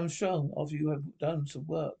 You will come strong after you have done some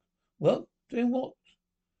work. Work? Doing what?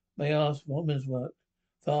 May I ask? Woman's work.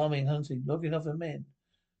 Farming, hunting, looking after men.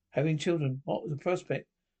 Having children. What was the prospect?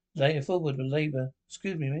 Laying forward with labour.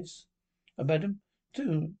 Excuse me, miss. Madam,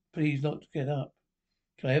 do please not get up.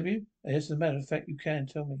 Can I help you? Yes, as a matter of fact, you can.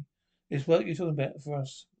 Tell me. This work you're talking about for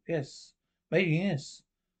us? Yes. Mating, yes.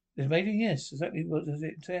 This mating, yes. Exactly what does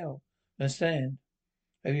it entail? Understand.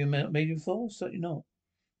 Have you mated before? Certainly not.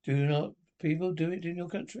 Do not people do it in your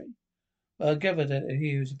country? Well, I gather that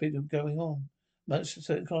here is a bit of going on. Much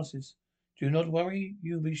certain classes. Do not worry.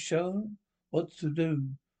 You'll be shown what to do.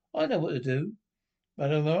 I know what to do.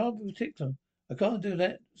 But I'm rather particular. I can't do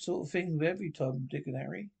that sort of thing with every time, Dick and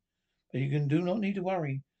Harry. But you do not need to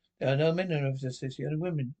worry. There are no men in the city, only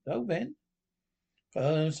women. No men?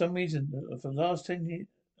 For some reason, for the last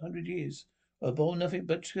 100 years, were born nothing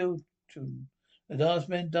but children. The last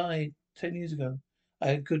man died 10 years ago.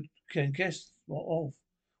 Can guess what of.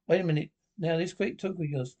 Wait a minute. Now this great talk of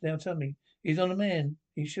yours. Now tell me, he's not a man.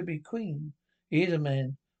 He should be queen. He is a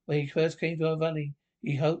man. When he first came to our valley,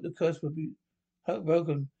 he hoped the curse would be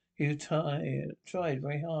broken. He tried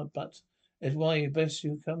very hard, but that's why you best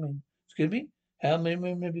you coming. Excuse me? How many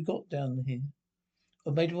women have you got down here?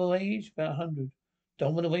 Of maidable age? About 100.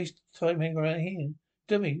 Don't want to waste time hanging around here.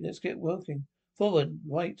 Dummy, let's get working. Forward,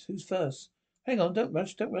 right, who's first? Hang on, don't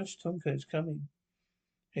rush. Tonka is coming.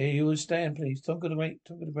 Here you will stand, please. Tonka the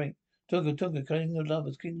Great. Tonka, king of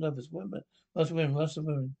lovers, women, most of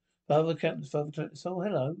women. Father captains, father captains. Oh,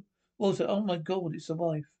 hello. Walter, oh my God, it's the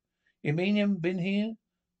wife. You mean you haven't been here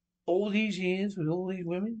all these years with all these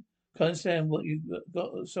women? Can't understand what you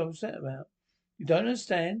got so upset about. You don't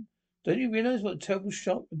understand? Don't you realize what a terrible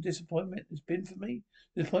shock and disappointment it's been for me?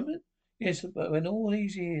 Disappointment? Yes, but when all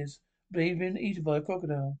these years, I've been eaten by a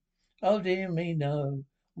crocodile. Oh dear me, no.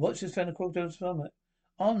 Watch has found a crocodile's stomach.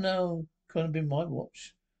 Oh no, couldn't have been my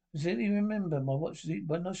watch. I distinctly remember my watch was eaten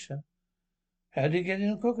by Nosha. How did it get in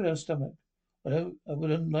a crocodile's stomach? I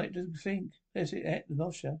wouldn't like to think. Let's at the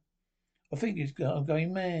Nosha. I'm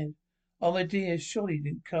going mad. Oh my dear, surely you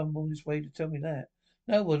didn't come all this way to tell me that.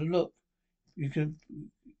 No, well look,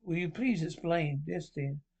 will you please explain? Yes,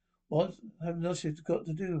 dear. What have Nosha got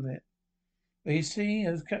to do with it? Well, you see,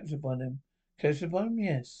 I was captured by them. Captured by them?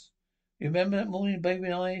 Yes. You remember that morning baby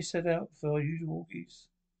and I set out for our usual walkies?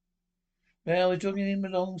 Well, we're jogging him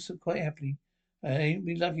along so quite happily. Ain't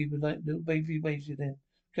we lucky with like little baby waited then.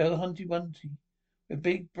 Go hunty wunty. With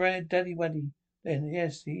big Brad Daddy Waddy. Then,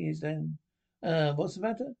 yes, he is then. What's the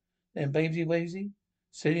matter? Then Babesy Wazy?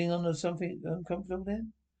 Sitting on something uncomfortable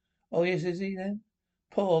then? Oh, yes, is he then?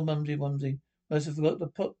 Poor Mumsy Wumsy. Must have forgot to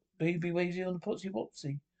put Baby Wazy on the Potsy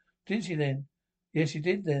Wotsy. Did she then? Yes, she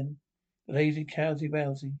did then. The lazy cowsy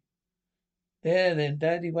wowsy. There then,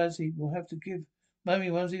 Daddy Wazzy will have to give Mummy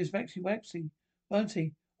Wumsy a smacksy waxy, won't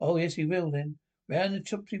he? Oh, yes, he will then. Round the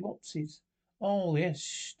chopsy wopsies. Oh, yes,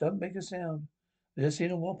 shh, don't make a sound. I just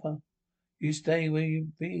seen a whopper. You stay where you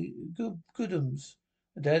be, goodums.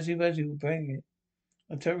 Dazzy Razzy will bring it.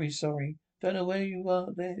 I'm terribly sorry. Don't know where you are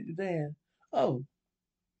there. Oh,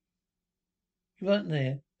 you weren't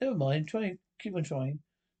there. Never mind. Try, keep on trying.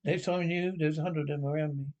 Next time I knew, there was 100 of them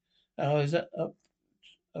around me. I was up.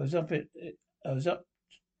 I was up it. I was up.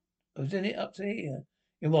 I was in it up to here.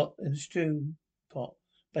 In what? In the stew pot,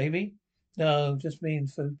 baby? No, just me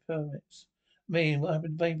and food permits. Me and what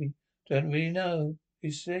happened to baby? Don't really know.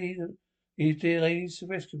 You see, these dear ladies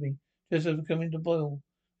rescued me just as I was coming to boil,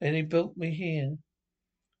 and they built me here.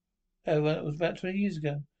 Oh, well, it was about 20 years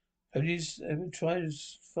ago. Have you ever tried to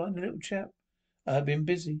find a little chap? I've been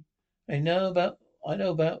busy. I know about. I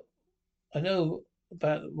know about. I know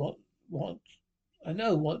about what. I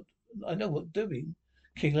know what. I know what doing.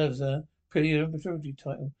 King loves her. Pretty maturity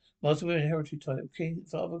title. Master of inherited title. King,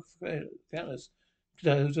 father, countless.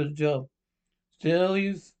 Those are the job. Still, will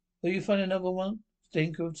you find another one?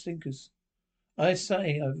 Stinker of stinkers. I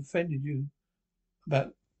say I've offended you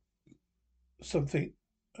about something.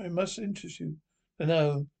 I must interest you to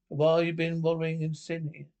know while you've been wallowing in sin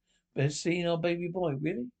here. But seen our baby boy,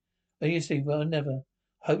 really? Oh, you see, well, never.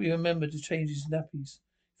 Hope you remember to change his nappies.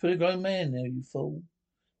 You're a grown man now, you fool.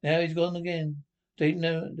 Now he's gone again. Didn't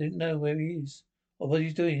know where he is. Or what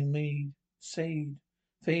he's doing. Lead,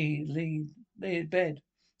 bed.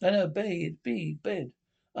 No, bed.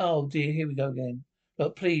 Oh dear, here we go again.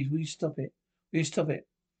 Look, please, will you stop it? Will you stop it?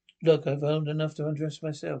 Look, I've owned enough to undress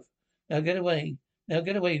myself. Now get away. Now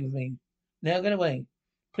get away with me. Now get away.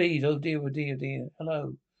 Please, oh dear, oh dear, dear.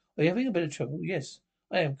 Hello. Are you having a bit of trouble? Yes,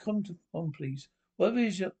 I am. Come on, please. What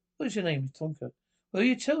is your name, Tonka? Will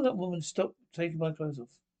you tell that woman to stop taking my clothes off?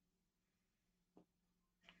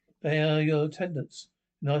 They are your attendants.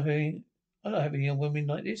 I'm not having young women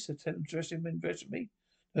like this dressing me.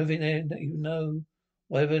 I don't think they even know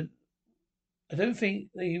whether. I don't think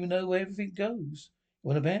they even know where everything goes. You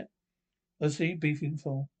want to bet? What's the beefing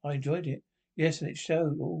for? I enjoyed it. Yes, and it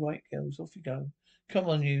showed. All right, girls, off you go. Come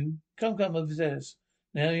on, you. Come, overzealous.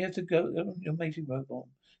 Now you have to go your mating robe on,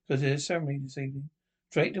 because there's a ceremony this evening.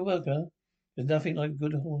 Straight to work, huh? There's nothing like a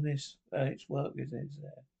good harness. It's work, is there?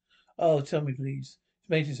 Oh, tell me, please. It's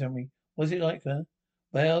mating ceremony. What's it like, huh?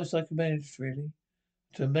 Well, it's like a marriage, really.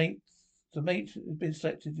 To mate, the mate has been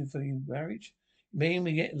selected for your marriage. You mean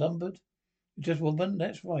we get lumbered? Just woman?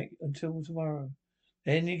 That's right. Until tomorrow.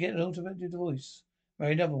 Then you get an automated voice.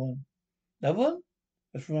 Marry another one. Another one?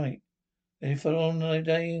 That's right. Then you follow on a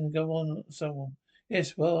day and go on and so on.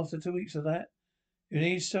 Yes, well, after 2 weeks of that, you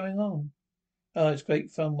need sewing on. Oh, it's great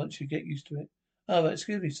fun once you get used to it. Oh, but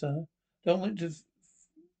excuse me, sir. Don't want to,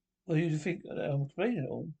 well, you to think that I'm explaining it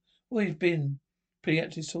all. Well, he's been pretty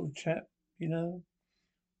active sort of chap, you know.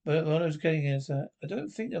 But what I was getting is that I don't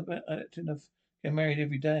think I'm active enough to get married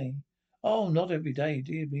every day. Oh, not every day,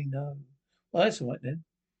 dear me, no. Well, that's all right then.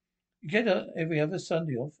 You get every other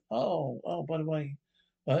Sunday off. By the way,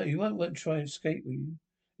 you won't try and escape, will you?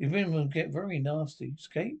 Your room will get very nasty.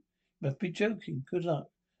 Escape? You must be joking. Good luck.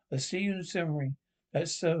 I'll see you in the ceremony.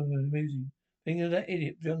 That's so amusing. Thinking of that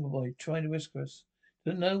idiot jungle boy trying to rescue us.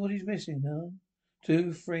 Doesn't know what he's missing, huh?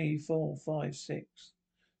 2, 3, 4, 5, 6.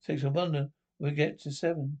 6. I wonder when we get to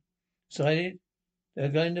 7. Decided there are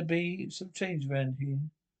going to be some change around here.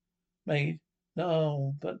 Maid?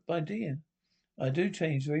 No, but my dear. I do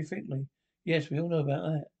change very frequently. Yes, we all know about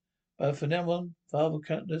that. But from now on, Father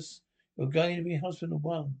Cutlass, you're going to be husband of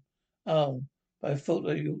one. Oh, but I thought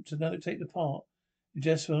that you ought to take the part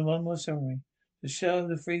just for one more ceremony to show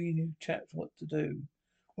the 3 new chaps what to do.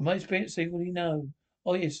 From my experience, they already know.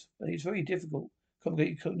 Oh yes, but it's very difficult,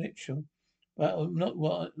 complicated connection. But not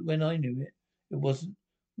when I knew it. It wasn't.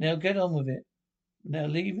 Now get on with it. Now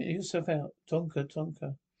leave yourself out.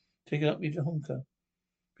 Tonka. Take it up your honker.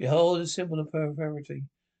 Behold the symbol of prosperity.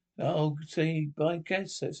 Oh, see, by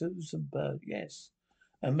guess that's Oozlum bird, yes.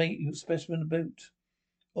 And make your specimen a boot.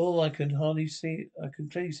 Oh, I can hardly see it. I can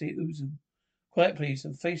clearly see Oozlum. Quiet, please,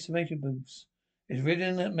 and face the mating booths. It's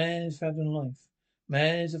written that man is found in life.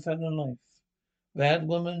 Man is a found in life. Without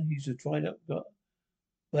woman, he's a dried up god.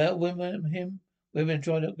 Without women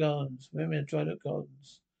dried up gardens. Women are dried up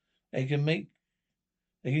gardens. They can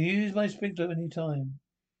use my sprinkler any time.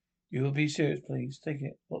 You will be serious, please. Take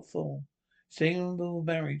it. What for? Symbol of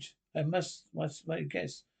marriage. I must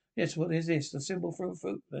guess. Yes, what is this? The symbol for a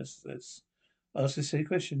fruit. Let's ask a silly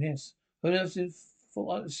question, yes. Who else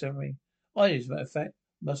thought out the ceremony? I did, as a matter of fact.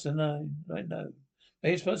 Must have known. I know.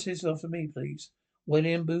 May you sponsor this after me, please.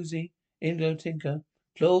 William Boosey, Inigo Tinkle,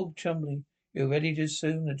 Claude Chumley. You're ready to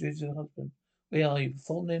assume the duties of a husband. We are. You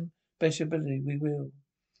perform them. Best ability. We will.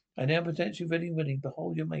 I now potentially ready and willing.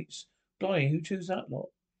 Behold your mates. Blimey, who chose that lot?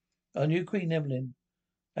 Our new Queen Evelyn.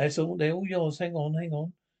 That's all. They're all yours. Hang on, hang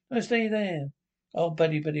on. No, stay there. Oh,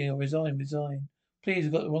 Betty, I'll resign. Please,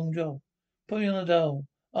 I've got the wrong job. Put me on the dole.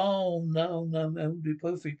 Oh, no,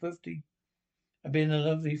 perfectly. I've been a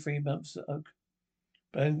lovely 3 months, Oak.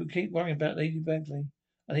 But I keep worrying about Lady Bagley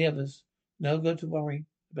and the others. No good to worry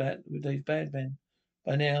about with these bad men.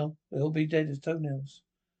 By now, they'll all be dead as toenails.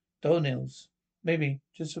 Maybe.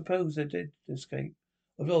 Just suppose they're dead to escape.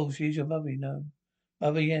 Of all, she's your mother, you know.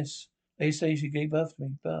 Mother, yes. They say she gave birth to me.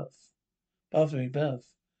 Birth.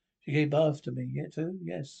 She gave birth to me, yet too?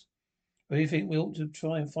 Yes. What do you think we ought to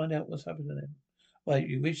try and find out what's happened to them? Wait,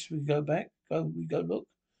 you wish we could go back? We go look?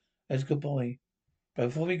 As goodbye. But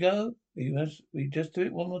before we go, we just do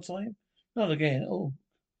it one more time? Not again. Oh,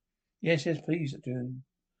 yes, please, June.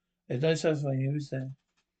 There's no such thing, is there?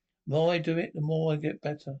 The more I do it, the more I get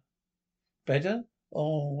better. Better? Oh,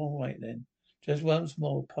 all right then. Just once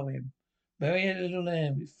more, poem. Mary had a little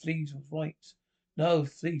lamb with fleece was white. No,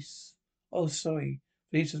 fleece. Oh, sorry.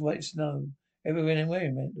 Fleece was white snow. Everywhere and where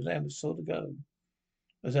it meant the lamb was sure to go.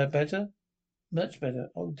 Was that better? Much better.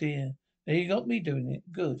 Oh dear. Now you got me doing it.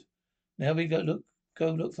 Good. Now we go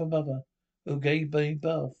look for mother, who gave me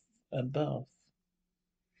birth and bath.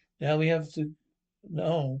 Now we have to.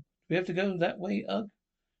 No, we have to go that way, Ugh.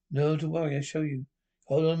 No, don't worry. I'll show you.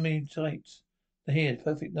 Hold on me tight. Here,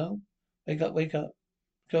 perfect. No. Wake up.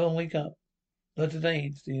 Go on, wake up. Not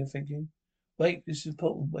today, dear. Thinking. Wait, this is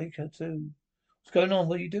important. Wake up too. What's going on?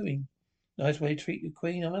 What are you doing? Nice way to treat your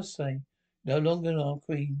queen, I must say. No longer our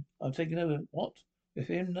queen. I'm taking over. What? With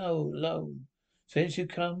him? No, alone. Since you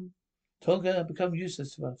come, Tonga become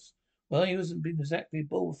useless to us. Well, he hasn't been exactly a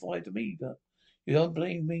bull fight to me, but you don't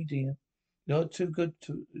blame me, dear. You're too good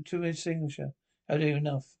to extinguisher. How do you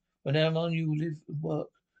enough? Well, now on you live and work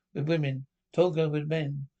with women. Tonga with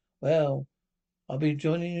men. Well, I'll be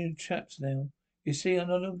joining you chaps now. You see, I'm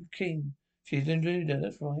not a king. She's the new leader,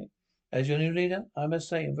 that's right. As your new leader, I must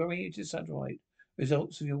say I'm very dissatisfied with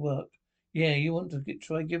results of your work. Yeah, you want to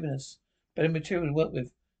try giving us better material to work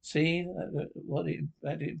with. See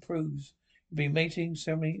that it improves. You'll be mating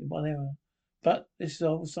ceremony in 1 hour. But this is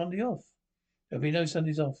our Sunday off. There'll be no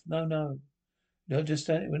Sundays off. No. We're not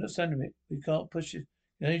standing it. We can't push it.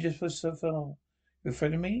 You only just push so far. You're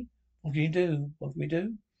afraid of me? What can you do? What can we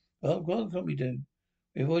do? Well, what can we do?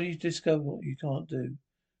 We've already discovered what you can't do.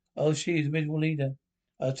 Oh, she is a miserable leader.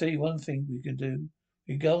 I'll tell you one thing we can do.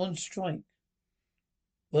 We can go on strike.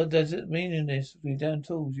 What does it mean in this? We down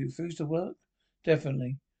tools. You refuse to work?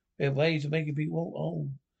 Definitely. We have ways of making people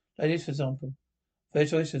like this, for example.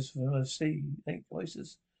 Fresh oysters from the sea. Lake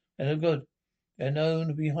oysters. They're no good. They're known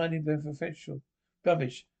to be highly beneficial.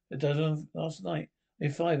 Rubbish. It does last night. They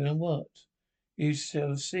 5 of them worked. You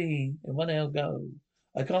shall see in 1 hour go.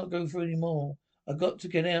 I can't go through any more. I've got to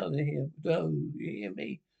get out of here. No, you hear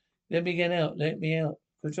me? Let me get out. Let me out.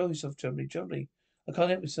 Control yourself, Chumley. I can't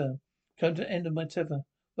help it, sir. Come to the end of my tether.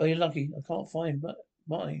 Well, you're lucky. I can't find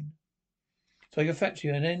mine. So I can fetch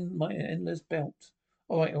you and end my endless belt.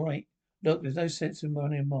 All right. Look, there's no sense in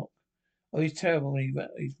running mock. Oh, he's terrible when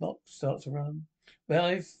his mock starts to run. Well,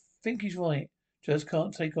 I think he's right. Just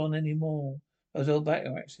can't take on any more. Those old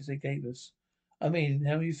battle axes they gave us. I mean,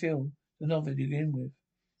 how do you feel? The novel you begin with.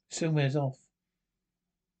 Soon wears off.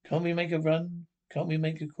 Can't we make a run? Can't we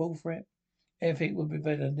make a crawl for it? Everything would be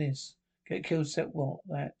better than this. Get killed, except what?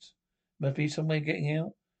 That. Must be some way of getting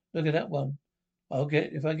out. Look at that one.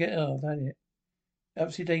 If I get out, I've had it.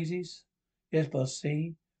 Upsidaisies? Yes, boss,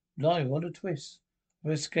 see? Blimey, what a twist.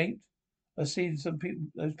 I've escaped. I've seen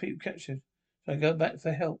those people captured. So I go back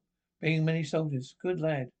for help, bringing many soldiers. Good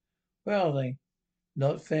lad. Where are they?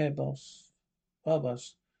 Not fair, boss.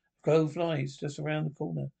 Boss. Crow flies just around the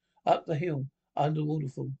corner. Up the hill, under the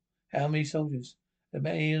waterfall. How many soldiers? A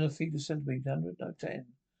million of feet a centimetre, 100, no 10.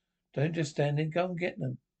 Don't just stand there, go and get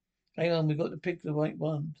them. Hang on, we've got to pick the right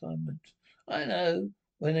one. I know.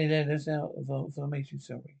 When they let us out of our formation,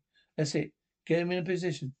 sorry. That's it. Get them in a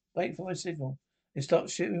position. Wait for my signal. They start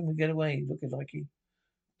shooting, we get away. Looking like he.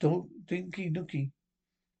 Dinky nooky.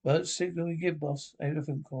 What signal we give, boss?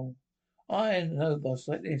 Elephant call. I know, boss,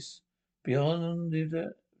 like this. Beyond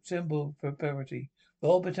the symbol of prosperity.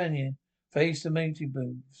 Royal Britannia. Face the mating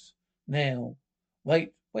moves. Now.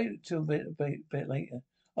 Wait till a bit later.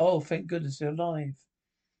 Oh, thank goodness they're alive.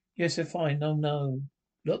 Yes, they're fine. No.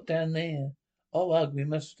 Look down there. Oh, ugh, we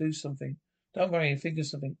must do something. Don't worry, think of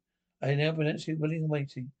something. I now potentially willing and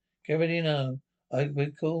waiting. Get ready now. I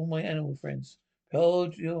will call my animal friends.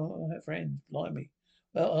 Behold your friends, blimey.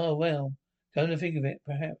 Well. Come to think of it,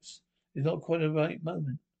 perhaps it's not quite the right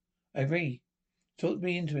moment. I agree. Talk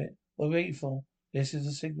me into it. What are we waiting for? This is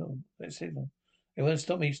a signal. That signal. It won't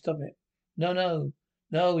stop me. Stop it.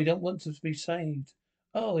 No, we don't want to be saved.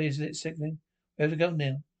 Oh, isn't it sickening? We have to go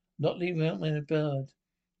now. Not leaving out my bird.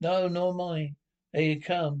 No, nor mine. There you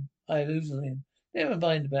come. I have Oozlum. Never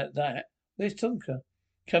mind about that. Where's Tonka?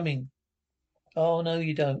 Coming. Oh, no,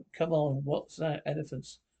 you don't. Come on. What's that?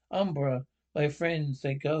 Elephants. Umbra. My friends,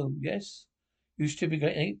 they go. Yes? You stupid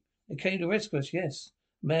ape. They came to rescue us. Yes.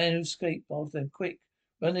 Man who escaped after them. Quick.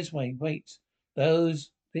 Run this way. Wait.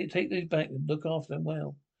 Take those back and look after them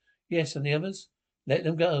well. Yes, and the others? Let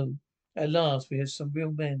them go. At last, we have some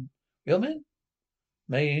real men. Real men?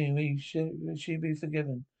 May she be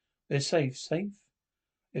forgiven. We're safe. Safe?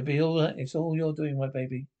 It'll be all that. It's all you're doing, my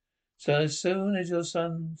baby. So as soon as your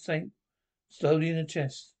son sank slowly in the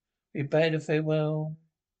chest, we bade a farewell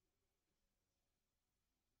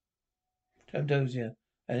to Amdosia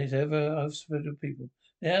and its ever-hospitable people.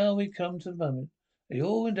 Now we come to the moment that you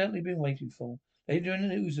all undoubtedly been waiting for. Lady and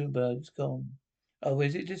the Oozlum bird is gone. Oh,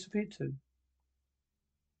 where's it disappeared to?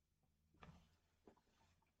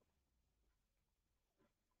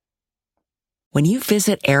 When you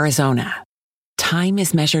visit Arizona, time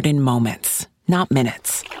is measured in moments, not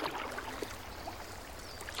minutes.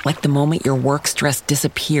 Like the moment your work stress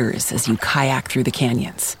disappears as you kayak through the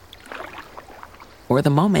canyons. Or the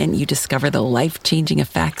moment you discover the life-changing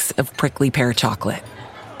effects of prickly pear chocolate.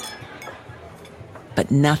 But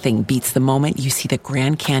nothing beats the moment you see the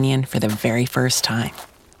Grand Canyon for the very first time.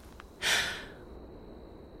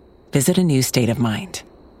 Visit a new state of mind.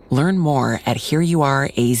 Learn more at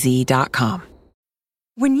hereyouareaz.com.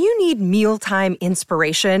 When you need mealtime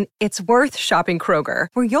inspiration, it's worth shopping Kroger,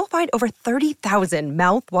 where you'll find over 30,000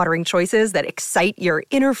 mouth-watering choices that excite your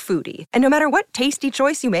inner foodie. And no matter what tasty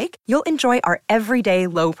choice you make, you'll enjoy our everyday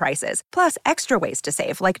low prices, plus extra ways to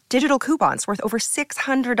save, like digital coupons worth over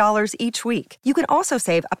 $600 each week. You can also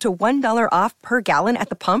save up to $1 off per gallon at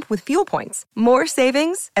the pump with fuel points. More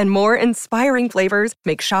savings and more inspiring flavors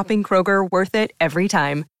make shopping Kroger worth it every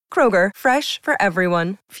time. Kroger, fresh for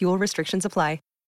everyone. Fuel restrictions apply.